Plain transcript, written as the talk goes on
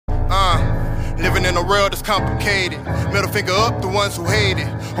Living in a world that's complicated. Middle finger up, the ones who hate it.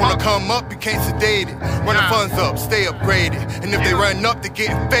 Wanna come up, you can't sedate it. Run the funds up, stay upgraded. And if they run up, they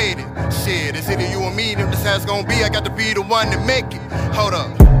getting faded. Shit, it's either you or me, if this has gonna be, I got to be the one to make it. Hold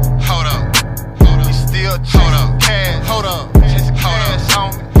up, hold up, hold up. You still hold up, cash, hold up, just cash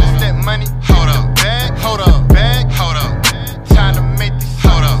on me. Just that money, hold up, bag, hold up, bag, hold up. Time to make this,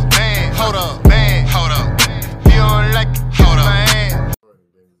 hold up, man, hold up, man, hold up. If you don't like it, hold up, man.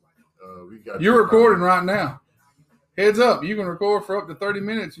 You're recording right now. Heads up, you can record for up to 30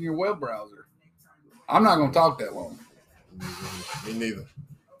 minutes in your web browser. I'm not going to talk that long. Me neither.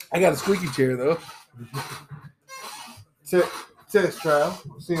 I got a squeaky chair, though. Test trial.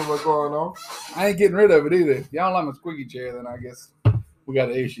 Seeing what's going on. I ain't getting rid of it either. If y'all don't like my squeaky chair, then I guess we got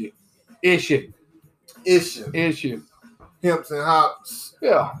an issue. Issue. Hemps and Hops.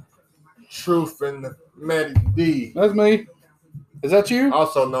 Yeah. Truth and the Matty D. That's me. Is that you?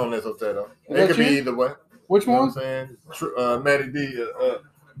 Also known as Otero. Is It that could be you? either way. Which You know one? what I'm saying? Matty D.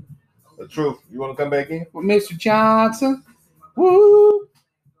 The Truth. You want to come back in? With Mr. Johnson. Woo!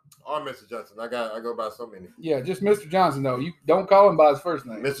 Or Mr. Johnson. I go by so many. Yeah, just Mr. Johnson, though. You don't call him by his first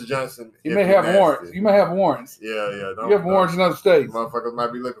name. Mr. Johnson. You if may he have nasty. warrants. You may have warrants. Yeah. You have warrants in other states. Motherfuckers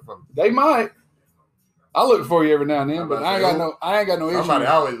might be looking for me. They might. I look for you every now and then, I'm but about I to ain't say, got no. I ain't got no issue. Somebody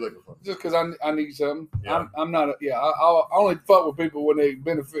always looking for me. Just because I need something. Yeah. I'm not. I only fuck with people when they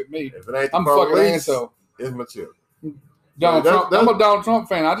benefit me. If it ain't the I'm a fucking police, asshole. it's mature. Donald Yeah, Trump. I'm a Donald Trump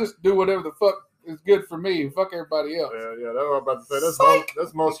fan. I just do whatever the fuck is good for me. Fuck everybody else. Yeah, that's what I'm about to say.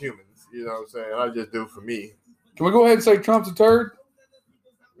 That's most humans. You know what I'm saying? I just do for me. Can we go ahead and say Trump's a turd?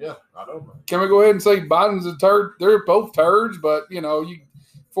 Yeah, I don't know. Can we go ahead and say Biden's a turd? They're both turds, but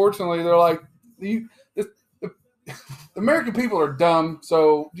fortunately, they're like the American people are dumb.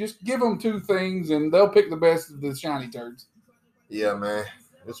 So just give them two things, and they'll pick the best of the shiny turds. Yeah, man,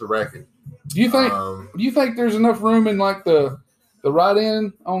 it's a racket. Do you think there's enough room in like the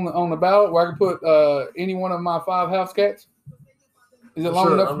write-in on the ballot where I can put any one of my 5 house cats? Is it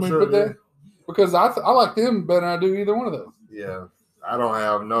long enough for me to put that? Because I like them better than I do either one of those. Yeah, I don't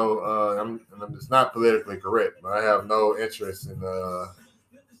have no. It's not politically correct, but I have no interest in no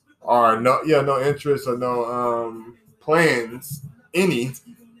interest or no plans any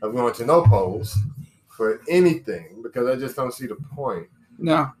of going to no polls for anything because I just don't see the point.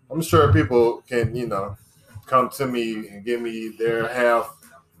 No, I'm sure people can come to me and give me their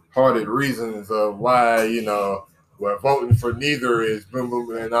half-hearted reasons of why we're voting for neither is boom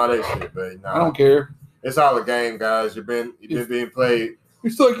boom and all that shit. But I don't care. It's all a game, guys. You've been being played.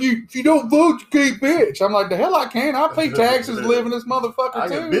 It's like if you don't vote, you can't bitch. I'm like, the hell I can. I pay taxes, live in this motherfucker I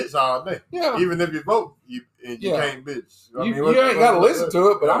too. can bitch all day. Yeah. Even if you vote, you can't bitch. You ain't got to listen to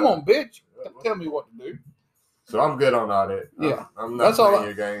it, but I'm gonna bitch. Tell me what to do. So I'm good on all that. Yeah. I'm not playing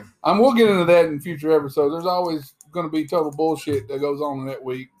your game. We'll get into that in future episodes. There's always going to be total bullshit that goes on in that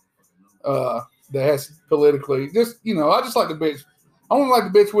week. That has politically I just like to bitch. I only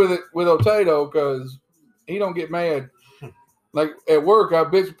like to bitch with Otato because he don't get mad. Like at work, I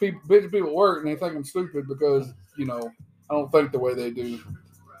bitch people at work and they think I'm stupid because I don't think the way they do.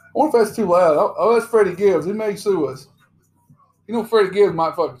 I wonder if that's too loud. Oh, that's Freddie Gibbs. He may sue us. Freddie Gibbs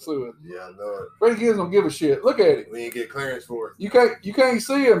might fucking sue us. Yeah, I know it. Freddie Gibbs don't give a shit. Look at it. We ain't get clearance for it. You can't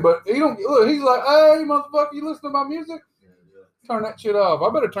see him, but he don't look. He's like, hey, motherfucker, you listen to my music? Yeah. Turn that shit off.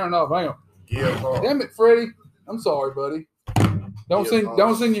 I better turn it off. Hang on. Yeah, Damn it, Freddie. I'm sorry, buddy. Don't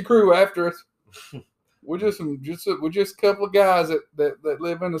send your crew after us. We're just a couple of guys that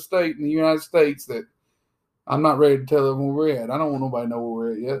live in a state in the United States that I'm not ready to tell them where we're at. I don't want nobody to know where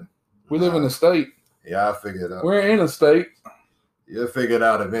we're at yet. We live in a state. Yeah, I figured it out. We're in a state. You'll figure it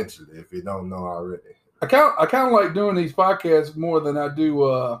out eventually if you don't know already. I kind of like doing these podcasts more than I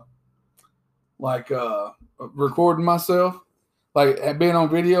do recording myself, like being on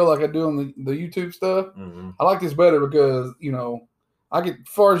video like I do on the YouTube stuff. Mm-hmm. I like this better because I get, as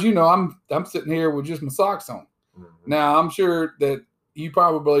far as I'm sitting here with just my socks on. Mm-hmm. Now I'm sure that you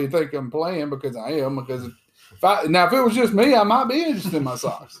probably think I'm playing because I am. Because if it was just me, I might be interested in my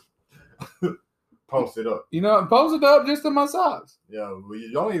socks. Post it up. And post it up just in my socks. Yeah,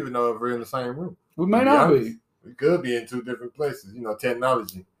 you don't even know if we're in the same room. We may not be. We could be in 2 different places.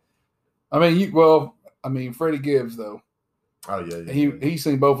 Technology. I mean, Freddie Gibbs though. Oh yeah. He's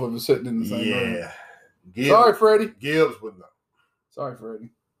seen both of us sitting in the same room. Yeah. Sorry, Freddie. Gibbs would know. Sorry,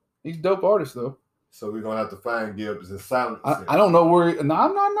 Freddie. He's a dope artist though. So we're gonna have to find Gibbs and silence him. I don't know where.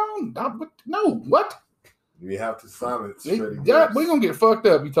 No, what? We have to silence Freddie Gibbs. Yeah, we're gonna get fucked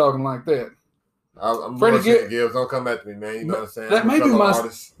up. You talking like that? I'm Freddie Gibbs. Don't come at me, man. You know what I'm saying? That may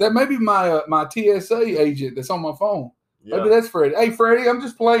be my TSA agent that's on my phone. Yeah. Maybe that's Freddie. Hey, Freddie, I'm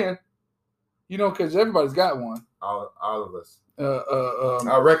just playing. You know, because everybody's got one. All of us. I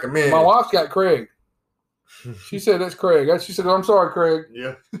I recommend. My wife's got Craig. She said that's Craig. She said, "I'm sorry, Craig,"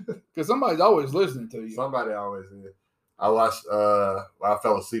 Yeah. because somebody's always listening to you. Somebody always is. I watched. I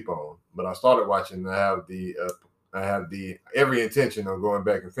fell asleep on, but I started watching. I have the every intention of going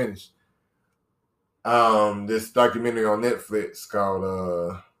back and finish. This documentary on Netflix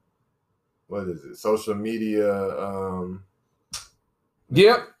called what is it? Social media.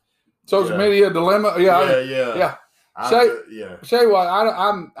 Yep. Social media dilemma. Yeah. Shay, why I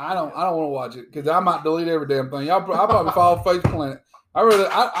don't want to watch it because I might delete every damn thing. I'll probably fall face planet.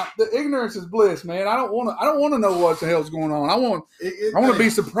 The ignorance is bliss, man. I don't want to know what the hell's going on. I want to be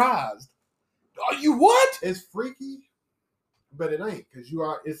surprised. Oh, you what? It's freaky, but it ain't because you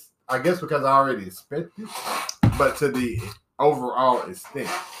are. It's I guess because I already expected, but to the overall extent.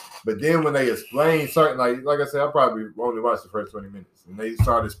 But then when they explain certain, like I said, I probably only watched the first 20 minutes, and they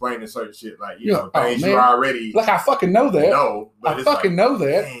started explaining certain shit, like things you already I fucking know that. No, but I fucking know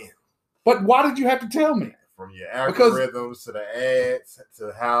that. Man. But why did you have to tell me? From your algorithms to the ads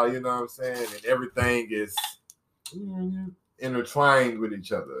to how you know what I'm saying, and everything is intertwined with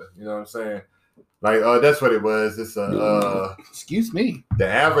each other. You know what I'm saying? Like that's what it was. It's excuse me. The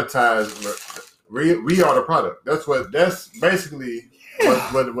advertisement. We are the product. That's basically.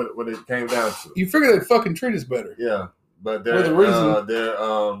 What it came down to. You figure they'd fucking treat us better. Yeah, but the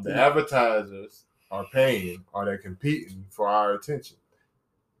advertisers are paying, or they're competing for our attention.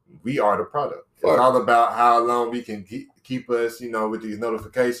 We are the product. It's all about how long we can keep us, with these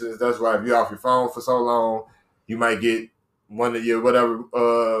notifications. That's why if you're off your phone for so long, you might get one of your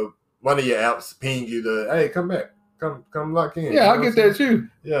apps ping you to, hey, come back, come lock in. Yeah, I get that too.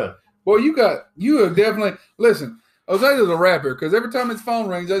 Yeah. Well, you have definitely listen. Jose's a rapper because every time his phone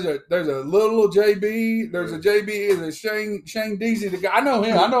rings, there's a little JB. There's a JB. There's a Shane Deasy. The guy I know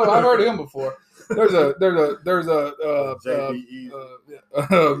him. I've heard of him before. There's a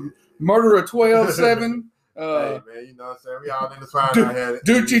Murderer 12-7. Hey man, you know what I'm saying? We all in the find our head.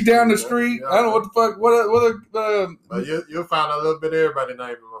 Doochie down the street. I don't know what the fuck. But you'll find a little bit of everybody's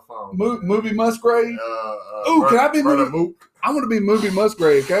name in my phone. Movie Musgrave. Can I be Movie? I want to be Movie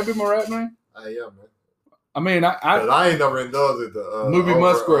Musgrave. Can I be my rap name? Hey, yeah, man. I mean, I ain't never indulged in the Movie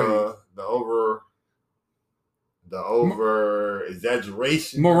Musgrave. The over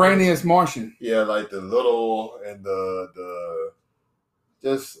exaggeration. Moranius Martian. Yeah, like the little and the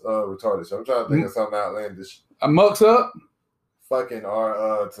just retarded shit. I'm trying to think of something outlandish. Mucks up. Fucking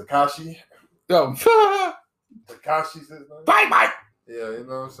Takashi. Yo. Takashi's his name. Bye. Yeah, you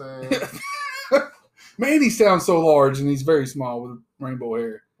know what I'm saying? Man, he sounds so large and he's very small with rainbow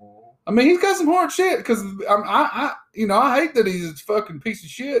hair. I mean, he's got some hard shit because I hate that he's a fucking piece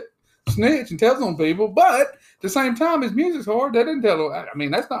of shit, snitch and tells on people. But at the same time, his music's hard. That didn't tell. I mean,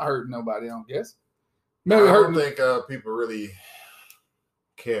 that's not hurting nobody. I don't guess. Maybe I don't think people really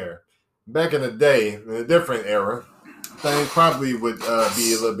care. Back in the day, in a different era, things probably would be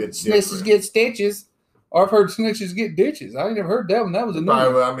a little bit different. Snitches get stitches, or I've heard snitches get ditches. I ain't never heard that one. That was a new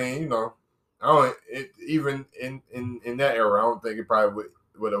one. I mean, even in that era, I don't think it probably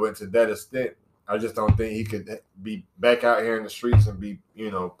would have went to that extent. I just don't think he could be back out here in the streets and be,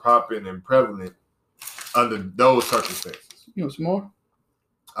 popping and prevalent under those circumstances. You want some more?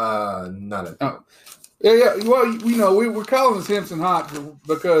 Not at all. Yeah. Well, we're calling this Simpson hot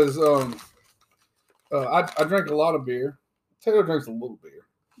because I drink a lot of beer. Taylor drinks a little beer.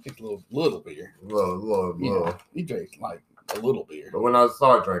 He drinks a little beer. Little. Yeah, he drinks like a little beer. But when I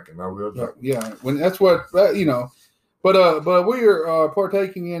start drinking, I will drink. Yeah, when that's what But we are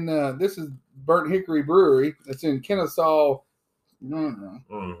partaking in this is Burnt Hickory Brewery. It's in Kennesaw,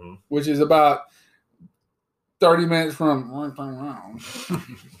 which is about 30 minutes from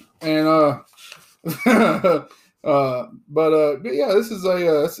and this is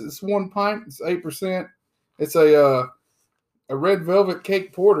it's 1 pint. It's 8%. It's a red velvet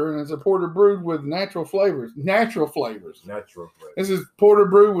cake porter, and it's a porter brewed with natural flavors. This is porter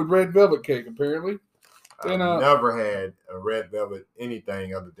brewed with red velvet cake, apparently. I've never had a red velvet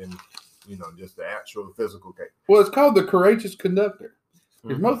anything other than, just the actual physical cake. Well, it's called the Courageous Conductor.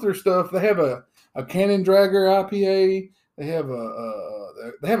 Because most of their stuff, they have a Cannon Dragger IPA. They have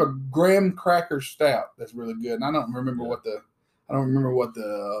a graham cracker stout that's really good. And I don't remember what the.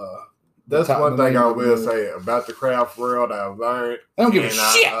 That's one thing I will say about the craft world. I've learned. I don't give a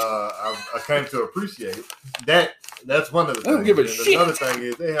shit. I came to appreciate that. That's one of the things. I don't give a shit. Another thing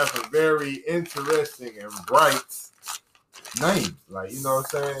is they have some very interesting and bright names. Like, you know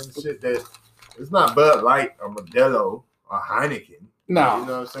what I'm saying? Shit that it's not Bud Light or Modelo or Heineken. No. You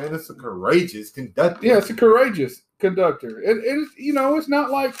know what I'm saying? It's a Courageous Conductor. Yeah, it's a Courageous Conductor. It's not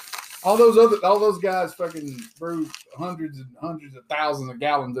like all those guys fucking brew hundreds and hundreds of thousands of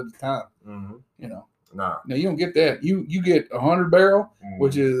gallons at a time. Mm-hmm. You know. Nah. Now you don't get that. You get 100 barrel,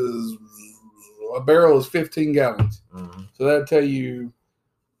 which is a barrel is 15 gallons. Mm-hmm. So that'll tell you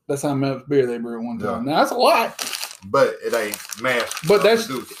that's how much beer they brew at one time. Now that's a lot. But it ain't mass. But that's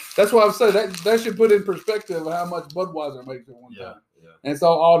why I say that should put in perspective how much Budweiser makes at one time. Yeah. And it's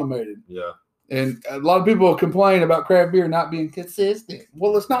all automated. Yeah. And a lot of people complain about craft beer not being consistent.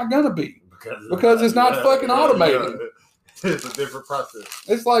 Well, it's not gonna be because it's not fucking automated. It's a different process.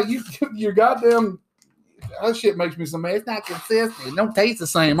 It's like your goddamn that shit makes me so mad. It's not consistent. It don't taste the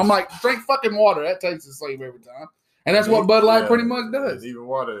same. I'm like, drink fucking water. That tastes the same every time. And that's what Bud Light pretty much does. Even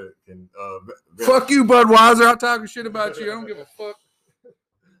water can. Fuck you, Budweiser. I'm talking shit about you. I don't give a fuck.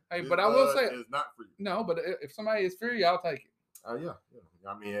 Hey, but I will say it's not for you. No, but if somebody is for you, I'll take it. Oh yeah.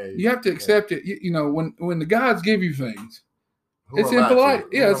 I mean, hey, you have to accept it. You know, when the gods give you things, it's impolite.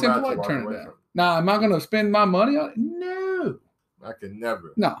 Yeah, it's impolite to turn it down. Now, am I going to spend my money on it? No. I could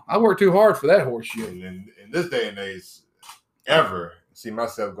never. No, I work too hard for that horse shit. And in this day and age, ever see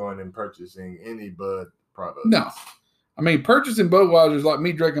myself going and purchasing any Bud product. No. I mean, purchasing Budweiser is like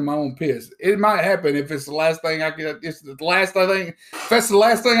me drinking my own piss. It might happen if it's the last thing I get. It's the last thing. If that's the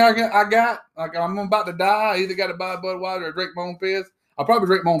last thing I got, like I'm about to die, I either got to buy Budweiser or drink my own piss. I'll probably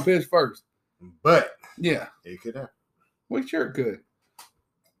drink my own piss first. But yeah, it could happen. We sure could.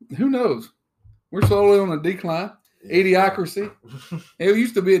 Who knows? We're slowly on a decline. Idiocracy. It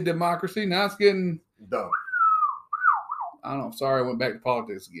used to be a democracy. Now it's getting dumb. I don't know. Sorry, I went back to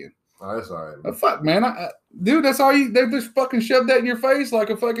politics again. Oh, that's all right. Fuck, man. Dude, that's all you. They just fucking shoved that in your face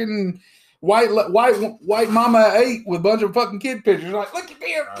like a fucking white mama at 8 with a bunch of fucking kid pictures. Like, look at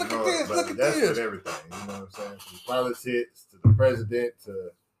this, look at this, look at this. That's with everything. You know what I'm saying? From politics to the president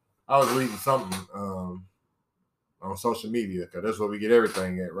to. I was reading something on social media because that's where we get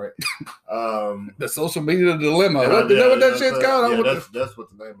everything at, right? The social media dilemma. What that shit's called? Yeah, that's what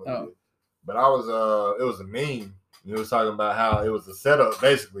the name of it is. But I was it was a meme. It was talking about how it was a setup,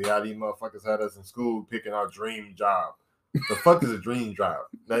 basically, how these motherfuckers had us in school picking our dream job. The fuck is a dream job?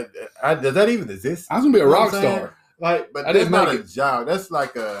 Does that even exist? I was gonna be a rock star. Like, but that's not a job. That's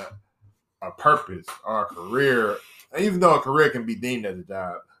like a purpose or a career. And even though a career can be deemed as a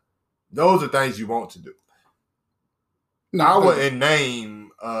job, those are things you want to do. No, I wouldn't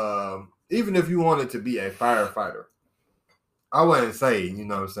name, even if you wanted to be a firefighter, I wouldn't say, you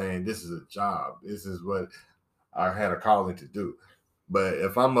know what I'm saying, this is a job. This is what I had a calling to do. But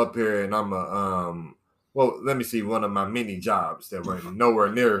if I'm up here and I'm let me see one of my many jobs that were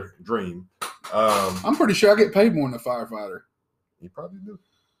nowhere near dream. I'm pretty sure I get paid more than a firefighter. You probably do.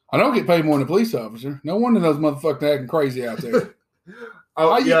 I don't get paid more than a police officer. No wonder those motherfuckers acting crazy out there.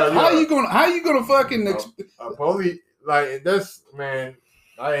 How you gonna fucking a police like that's man?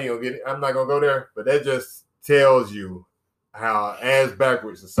 I ain't gonna get it. I'm not gonna go there. But that just tells you how ass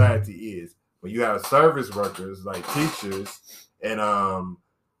backwards society is when you have service workers like teachers and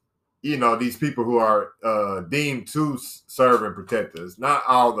these people who are deemed to serve and protect us. Not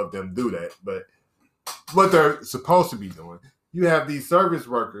all of them do that, but what they're supposed to be doing. You have these service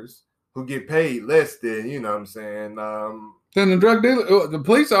workers who get paid less than, you know what I'm saying, than the drug dealer. The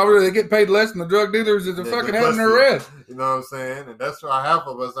police officer, they get paid less than the drug dealers that are fucking having their arrest. You know what I'm saying? And that's why half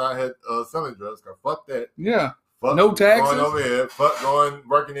of us out here selling drugs. Cause fuck that. Yeah. Fuck no taxes. Going over here. Fuck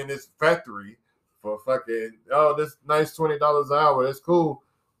working in this factory for fucking, this nice $20 an hour. That's cool.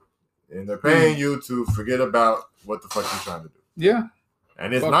 And they're paying you to forget about what the fuck you're trying to do. Yeah.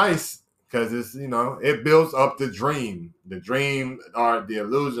 And it's nice. Because it's, it builds up the dream. The dream, or the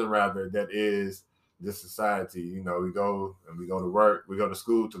illusion, rather, that is this society. We go to work. We go to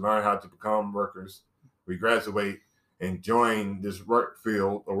school to learn how to become workers. We graduate and join this work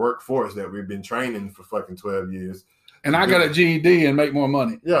field or workforce that we've been training for fucking 12 years. And I got a GED and make more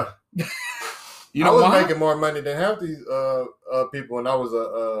money. Yeah. I was making more money than half these people when I was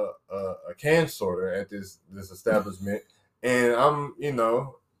a can sorter at this establishment. And I'm,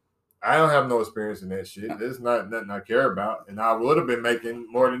 I don't have no experience in that shit. It's not nothing I care about. And I would have been making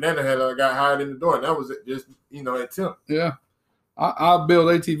more than that had I got hired in the door. And that was just, at temp. Yeah. I build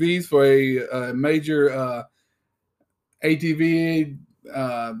ATVs for a major ATV.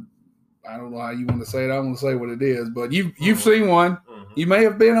 I don't know how you want to say it. I don't want to say what it is. But you've seen one. Mm-hmm. You may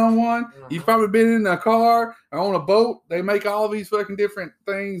have been on one. Mm-hmm. You've probably been in a car or on a boat. They make all these fucking different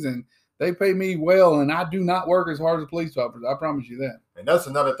things. And they pay me well, and I do not work as hard as a police officer. I promise you that. And that's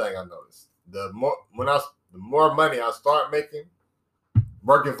another thing I noticed. The more money I start making,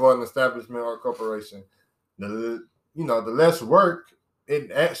 working for an establishment or a corporation, the less work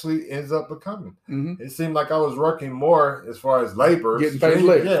it actually ends up becoming. Mm-hmm. It seemed like I was working more as far as labor. Getting paid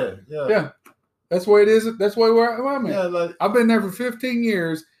less. Yeah. That's the way it is. That's the way where I'm at. Yeah, like, I've been there for 15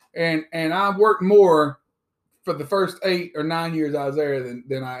 years, and I've worked more for the first 8 or 9 years I was there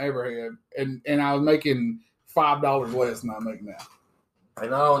than I ever had, and I was making $5 less than I make now.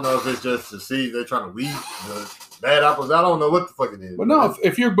 And I don't know if it's just to see they're trying to weed the bad apples. I don't know what the fuck it is. But no,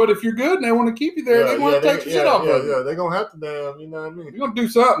 if you're good and they want to keep you there, they want to take your shit off of you. Yeah, they're gonna have to damn. You know what I mean? You're gonna do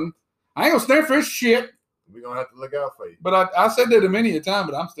something. I ain't gonna stand for this shit. We're gonna have to look out for you. But I said that many a time,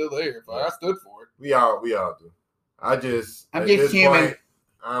 but I'm still there. I stood for it. We all do. I'm just human.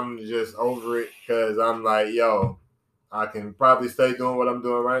 I'm just over it because I'm like, yo, I can probably stay doing what I'm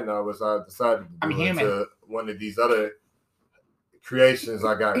doing right now, which I decided to do until one of these other creations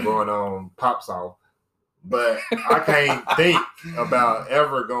I got going on pops off. But I can't think about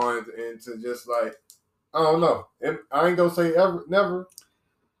ever going into just like, I don't know. I ain't gonna say ever, never,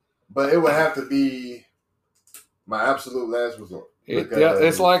 but it would have to be my absolute last resort.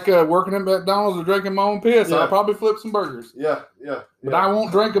 It's like working at McDonald's or drinking my own piss. Yeah. I'll probably flip some burgers. Yeah. But I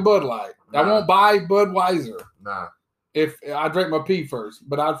won't drink a Bud Light. Nah. I won't buy Budweiser. Nah. If I drink my pee first,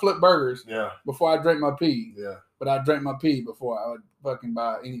 but I'd flip burgers before I drink my pee. Yeah. But I'd drink my pee before I would fucking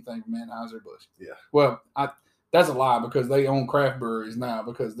buy anything from Anheuser-Busch. Yeah. Well, that's a lie because they own craft breweries now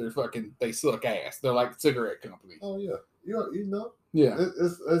because they suck ass. They're like cigarette companies. Oh, yeah. You know. Yeah.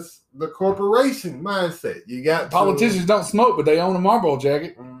 It's the corporation mindset. You got politicians don't smoke, but they own a Marlboro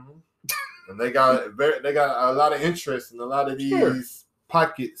jacket. Mm-hmm. And they got a lot of interest in a lot of these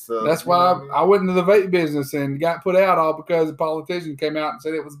pockets. That's why I went into the vape business and got put out all because a politician came out and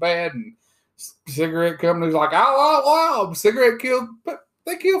said it was bad, and cigarette companies like, wow, cigarette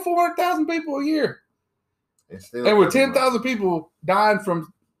they kill 400,000 people a year, and with 10,000 people dying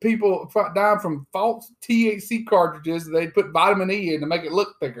from false THC cartridges, they'd put vitamin E in to make it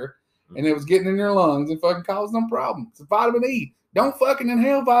look thicker, and it was getting in your lungs and fucking causing them problems. It's vitamin E. Don't fucking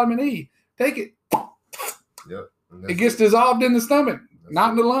inhale vitamin E. Take it. Yep. It gets dissolved in the stomach,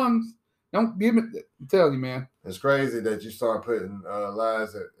 not in the lungs. Don't give it. I'm telling you, man. It's crazy that you start putting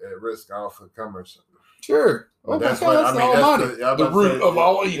lives at risk off of commerce. Sure. That's the root of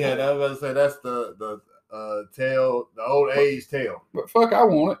all evil. Yeah, I was about to say that's the old age tale. But fuck, I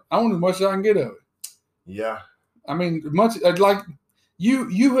want it. I want as much as I can get of it. Yeah. I mean, much like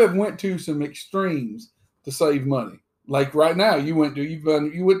you have went to some extremes to save money. Like right now, you went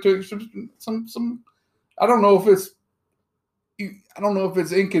to some. I don't know if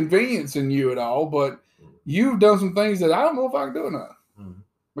it's inconveniencing you at all, but you've done some things that I don't know if I can do enough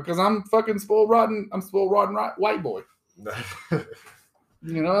because I'm fucking spoiled rotten. I'm spoiled rotten white boy.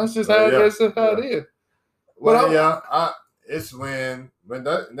 You know, that's just how it is. Well, it's when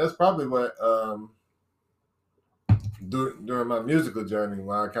that's probably what during my musical journey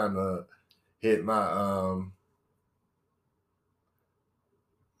when I kind of hit my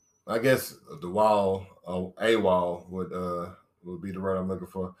I guess the wall, a wall would be the word I'm looking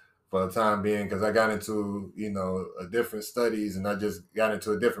for the time being, because I got into a different studies and I just got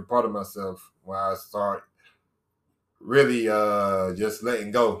into a different part of myself where I start really just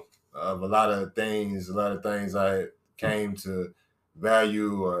letting go of a lot of things I came to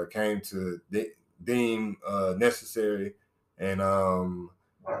value or came to deem necessary, and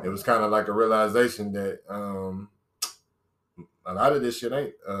it was kind of like a realization that a lot of this shit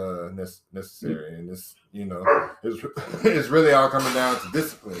ain't necessary, and it's it's really all coming down to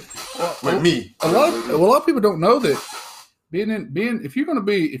discipline with me. A lot of people don't know that if you're gonna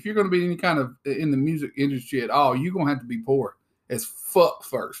be any kind of in the music industry at all, you're gonna have to be poor as fuck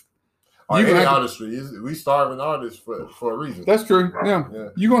first. Any artistry, we starving artists for a reason. That's true. Yeah.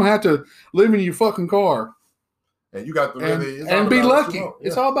 You're gonna have to live in your fucking car. And you got to really and be lucky.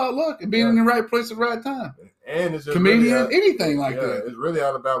 It's all about luck and being in the right place at the right time. And it's just comedian, really anything like that. It's really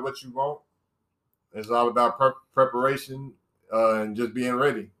all about what you want. It's all about preparation and just being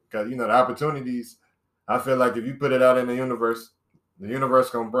ready. Because the opportunities. I feel like if you put it out in the universe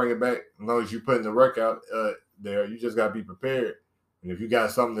gonna bring it back. As long as you put in the work out there, you just gotta be prepared. And if you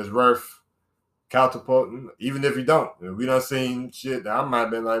got something that's worth catapulting, even if you don't, we done seen shit that I might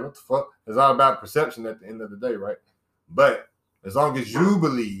have been like, what the fuck? It's all about perception at the end of the day, right? But as long as you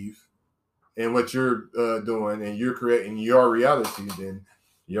believe in what you're doing and you're creating your reality, then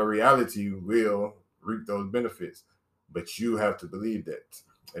your reality will reap those benefits. But you have to believe that.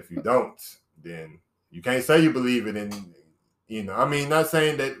 If you don't, then you can't say you believe it. And I mean, not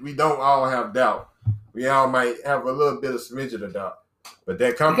saying that we don't all have doubt. We all might have a little bit of smidgen of doubt. But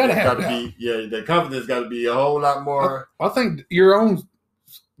that confidence got to be a whole lot more. I think your own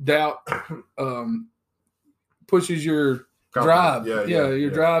doubt pushes your drive. Your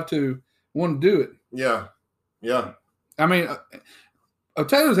drive to want to do it. Yeah. I mean,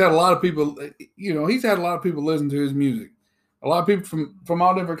 Taylor's had a lot of people. He's had a lot of people listen to his music. A lot of people from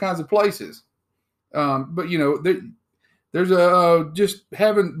all different kinds of places. But there's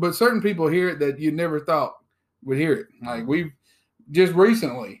but certain people hear it that you never thought would hear it. Like we've just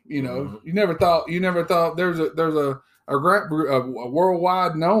recently, you never thought there's a rap group, a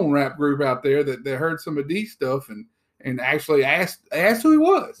worldwide known rap group out there that heard some of these stuff and actually asked who he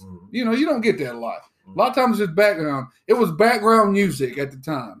was. Mm-hmm. You don't get that a lot. A lot of times it's background. It was background music at the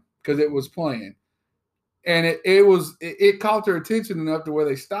time because it was playing, and it caught their attention enough to where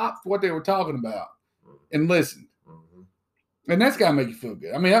they stopped what they were talking about and listened. Mm-hmm. And that's got to make you feel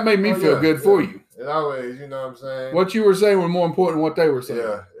good. I mean, that made me feel good for you. It always, you know what I'm saying? What you were saying was more important than what they were saying.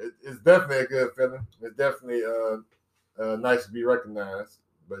 Yeah, it's definitely a good feeling. It's definitely nice to be recognized.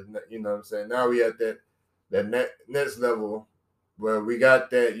 But, you know what I'm saying? Now we at that next level where we got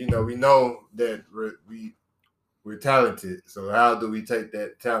that, we know that we're talented. So how do we take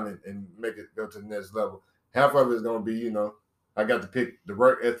that talent and make it go to the next level? Half of it is going to be, I got to pick the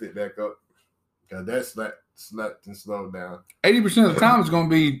work ethic back up because that slept and slowed down. 80% of the time it's going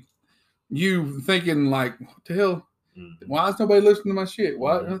to be you thinking like, what the hell? Mm-hmm. Why is nobody listening to my shit?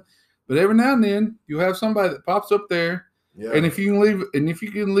 Why? Mm-hmm. But every now and then you have somebody that pops up there, and if you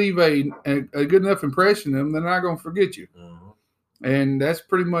can leave a good enough impression on them, they're not going to forget you. Mm-hmm. And that's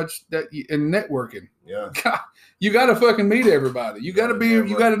pretty much that in networking. Yeah, God, you got to fucking meet everybody. You got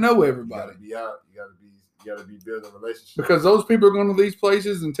to know everybody. You got to be building relationships because those people are going to these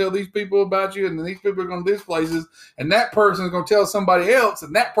places and tell these people about you, and then these people are going to these places, and that person is going to tell somebody else,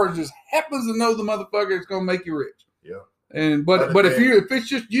 and that person just happens to know the motherfucker that's going to make you rich. Yeah. And but if it's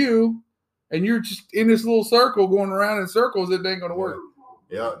just you, and you're just in this little circle going around in circles, it ain't going to work.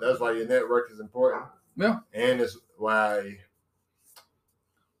 Yeah, that's why your network is important. Yeah, and it's why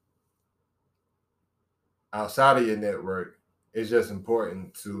outside of your network, it's just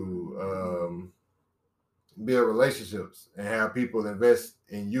important to build relationships and have people invest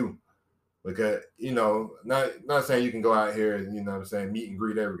in you. Because, not saying you can go out here and, meet and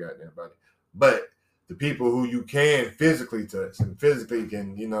greet every goddamn body. But the people who you can physically touch and physically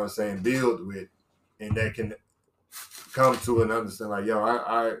can, build with, and that can come to an understanding like, yo,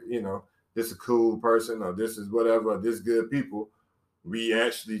 I this is a cool person, or this is whatever, or this good people. We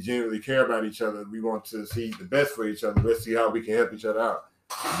actually genuinely care about each other. We want to see the best for each other. Let's see how we can help each other out.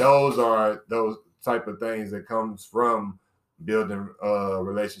 Those are those type of things that comes from building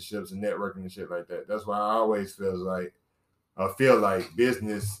relationships and networking and shit like that. That's why I always feel like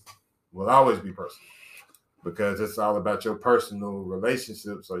business will always be personal, because it's all about your personal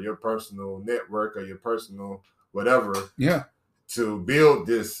relationships or your personal network or your personal whatever. Yeah. To build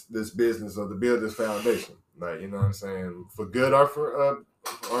this business or to build this foundation. Like, you know what I'm saying? For good or for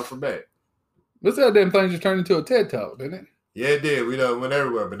bad. This damn thing just turned into a TED Talk, didn't it? Yeah, it did. We done went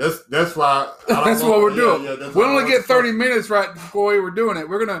everywhere, but that's why that's what we're doing. We only get 30 minutes right before we were doing it.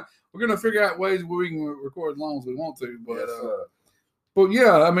 We're gonna figure out ways where we can record as long as we want to. But but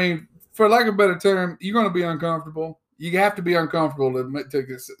yeah, I mean, for lack of a better term, you're gonna be uncomfortable. You have to be uncomfortable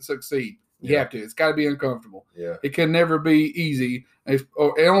to succeed. You have to. It's got to be uncomfortable. Yeah. It can never be easy. The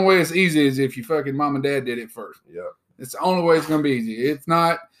only way it's easy is if you fucking mom and dad did it first. Yeah. It's the only way it's going to be easy. It's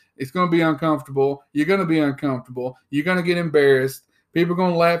not. It's going to be uncomfortable. You're going to be uncomfortable. You're going to get embarrassed. People are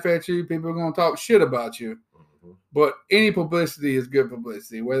going to laugh at you. People are going to talk shit about you. Mm-hmm. But any publicity is good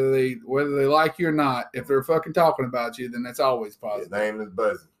publicity. Whether they like you or not, if they're fucking talking about you, then that's always positive. His name is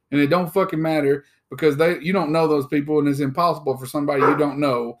buzzing. And it don't fucking matter because you don't know those people, and it's impossible for somebody you don't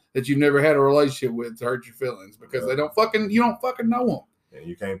know that you've never had a relationship with to hurt your feelings because you don't fucking know them. And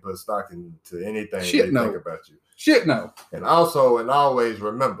you can't put stock into anything they think about you. Shit no. And also and always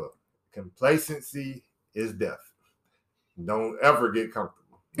remember, complacency is death. Don't ever get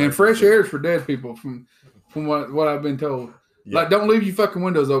comfortable. And fresh air is for dead people from what I've been told. Yeah. Like, don't leave your fucking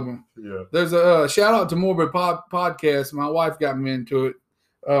windows open. Yeah. There's a shout out to Morbid Podcast. My wife got me into it.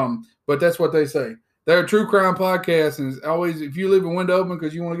 But that's what they say. They're a true crime podcast, and it's always, if you leave a window open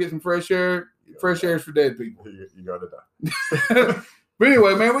because you want to get some fresh air is for dead people. You gotta die. But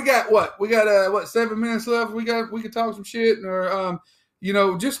anyway, man, we got what? We got 7 minutes left. We could talk some shit, or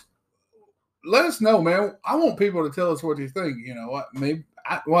just let us know, man. I want people to tell us what they think. You know what? Maybe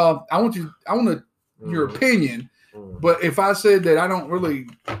I want your opinion. Mm-hmm. But if I said that I don't really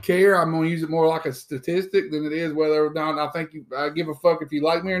care, I'm going to use it more like a statistic than it is whether or not I give a fuck if you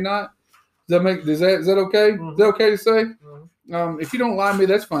like me or not. Is that okay? Mm-hmm. Is that okay to say? Mm-hmm. If you don't like me,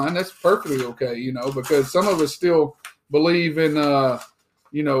 that's fine. That's perfectly okay, because some of us still believe in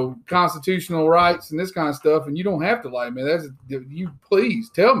constitutional rights and this kind of stuff, and you don't have to lie to me. You please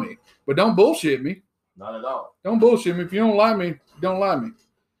tell me, but don't bullshit me. Not at all. Don't bullshit me. If you don't lie me, don't lie me.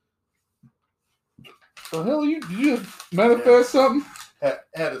 The hell did you manifest something? Had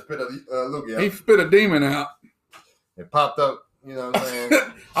to spit a loogie out. He spit a demon out. It popped up. You know what I'm saying?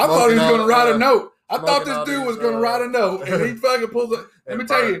 I thought he was going to write a note. I thought this dude was going to write a note, and he fucking pulls it. Let me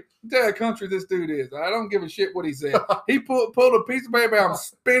tell you how country this dude is. I don't give a shit what he said. He pulled a piece of paper out and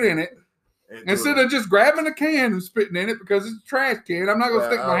spit in it. Instead of just grabbing a can and spitting in it because it's a trash can, I'm not going to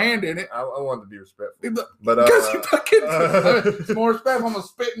stick my hand in it. I wanted to be respectful. But because you fucking it's more respectful. I'm going to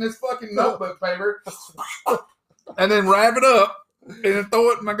spit in this fucking notebook paper and then wrap it up and then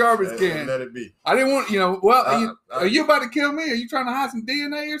throw it in my garbage can. Let it be. I didn't want, are you about to kill me? Are you trying to hide some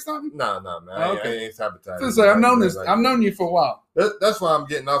DNA or something? No, man. I ain't sabotaging. So I've known you for a while. That's why I'm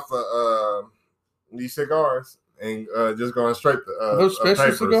getting off of these cigars and just going straight to those special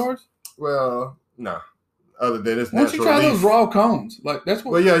papers. Cigars? Well, no. Other than this, why don't you try those raw cones? Like that's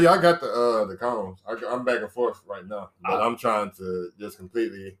what. Well, yeah, I got the cones. I'm back and forth right now, but I'm trying to just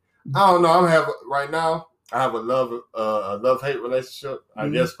completely. I don't know. I have a love-hate relationship. I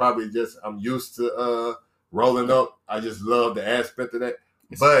guess probably just I'm used to rolling up. I just love the aspect of that.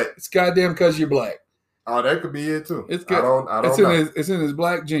 But it's goddamn because you're black. Oh, that could be it too. It's good. I don't know. It's in his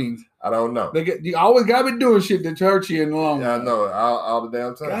black jeans. I don't know. You always gotta be doing shit to hurt you in the long run. Yeah, I know. All the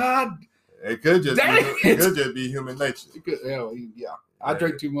damn time. God. It could just be human nature. I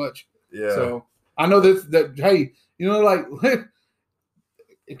drink too much. Yeah. So I know that hey, like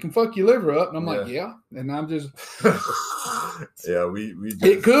it can fuck your liver up. And I'm like, yeah. And I'm just yeah, we just,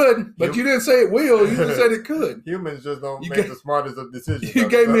 it could, but you didn't say it will. You just said it could. Humans just don't make the smartest of decisions. You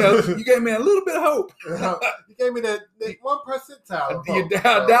gave me a little bit of hope. You gave me that 1%.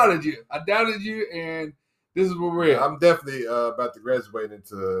 I doubted you. I doubted you, and this is where we're at. I'm definitely about to graduate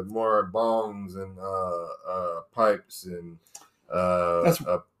into more bongs and pipes and that's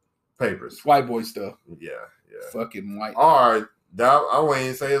papers. White boy stuff. Yeah. Fucking white. All right. I wouldn't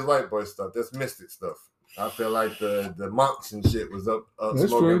even say it's white boy stuff. That's mystic stuff. I feel like the monks and shit was up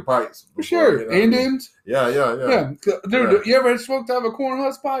smoking pipes. For sure. Indians? Yeah. Dude, you ever smoked out of a corn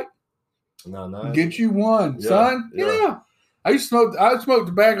husk pipe? No. Get you one, son. Yeah. I smoke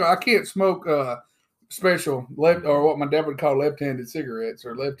tobacco. I can't smoke special left or what my dad would call left-handed cigarettes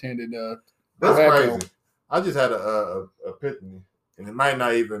or left-handed That's tobacco. crazy. I just had a epiphany. And it might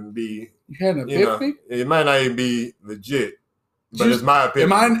not even be. You had an epiphany? It might not even be legit. But it's my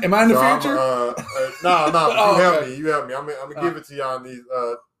opinion. Am I in the future? No. You help me. I'm gonna give it to y'all in these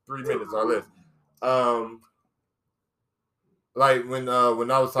 3 minutes or less. Like when I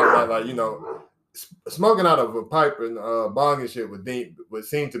was talking about smoking out of a pipe and bong and shit would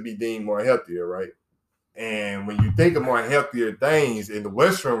seem to be deemed more healthier, right? And when you think of more healthier things in the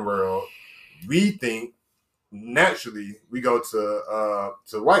Western world, we think naturally we go to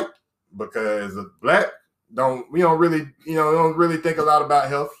white because of black. We don't really think a lot about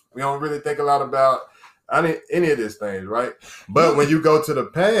health. We don't really think a lot about any of these things, right? But when you go to the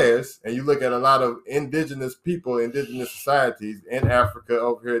past and you look at a lot of indigenous people, indigenous societies in Africa,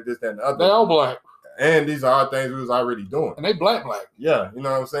 over here, this, that, and the other. They all black. And these are things we was already doing. And they black. Yeah, you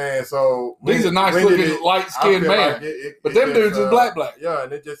know what I'm saying? So these are nice looking, light-skinned men. But them dudes is black. Yeah,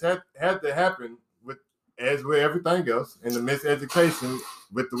 and it just had to happen as with everything else in the miseducation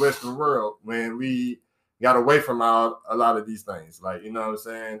with the Western world when we got away from a lot of these things. Like, you know what I'm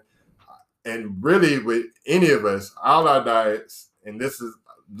saying? And really with any of us, all our diets, and this is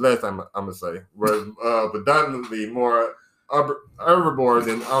the last time I'm going to say, were predominantly more herbivore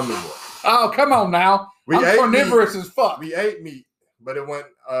than omnivore. Oh, come on now. I'm carnivorous as fuck. We ate meat, but it wasn't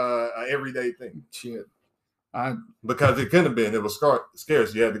an everyday thing. Shit. Because it couldn't have been. It was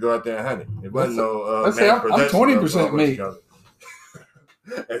scarce. You had to go out there and hunt it. It wasn't let's say I'm 20% meat.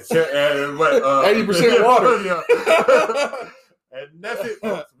 And 80% water. Yeah. And that's it,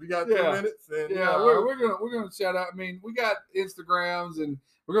 folks. We got 2 minutes. And, we're gonna shout out. I mean, we got Instagrams, and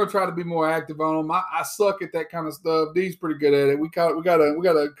we're gonna try to be more active on them. I suck at that kind of stuff. D's pretty good at it. We got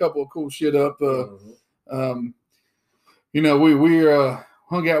a couple of cool shit up. We hung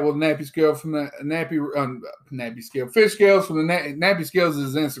out with Nappy Scale from the Nappy Scale Fish Scales from the Nappy Scales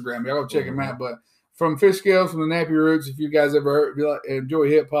is his Instagram. Y'all go check him out, but. From Fish Scales, from the Nappy Roots, if you guys ever enjoy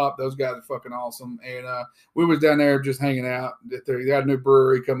hip hop, those guys are fucking awesome. And we was down there just hanging out. They got a new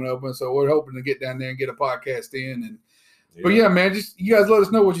brewery coming open, so we're hoping to get down there and get a podcast in. But man, just you guys let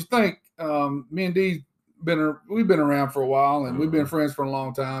us know what you think. Me and D we've been around for a while, and we've been friends for a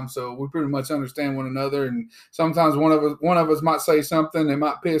long time, so we pretty much understand one another. And sometimes one of us might say something that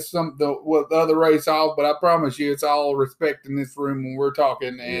might piss the other race off, but I promise you, it's all respect in this room when we're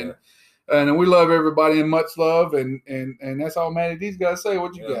talking, and we love everybody and much love, and that's all Matty D's got to say.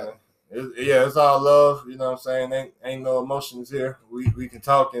 What you got? It's all love. You know what I'm saying? Ain't no emotions here. We can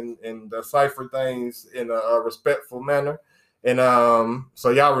talk and decipher things in a respectful manner. And so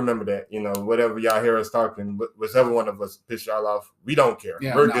y'all remember that, you know, whatever y'all hear us talking, whichever one of us piss y'all off, we don't care.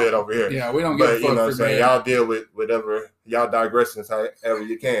 We're good over here. Yeah, we don't get a fuck. You know what I'm saying? Y'all deal with whatever y'all digressions however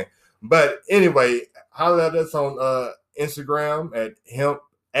you can. But anyway, holler at us on Instagram at hemp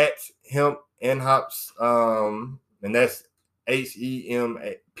and hops. And that's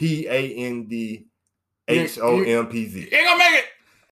HEMPANDHOMPZ. Ain't gonna make it.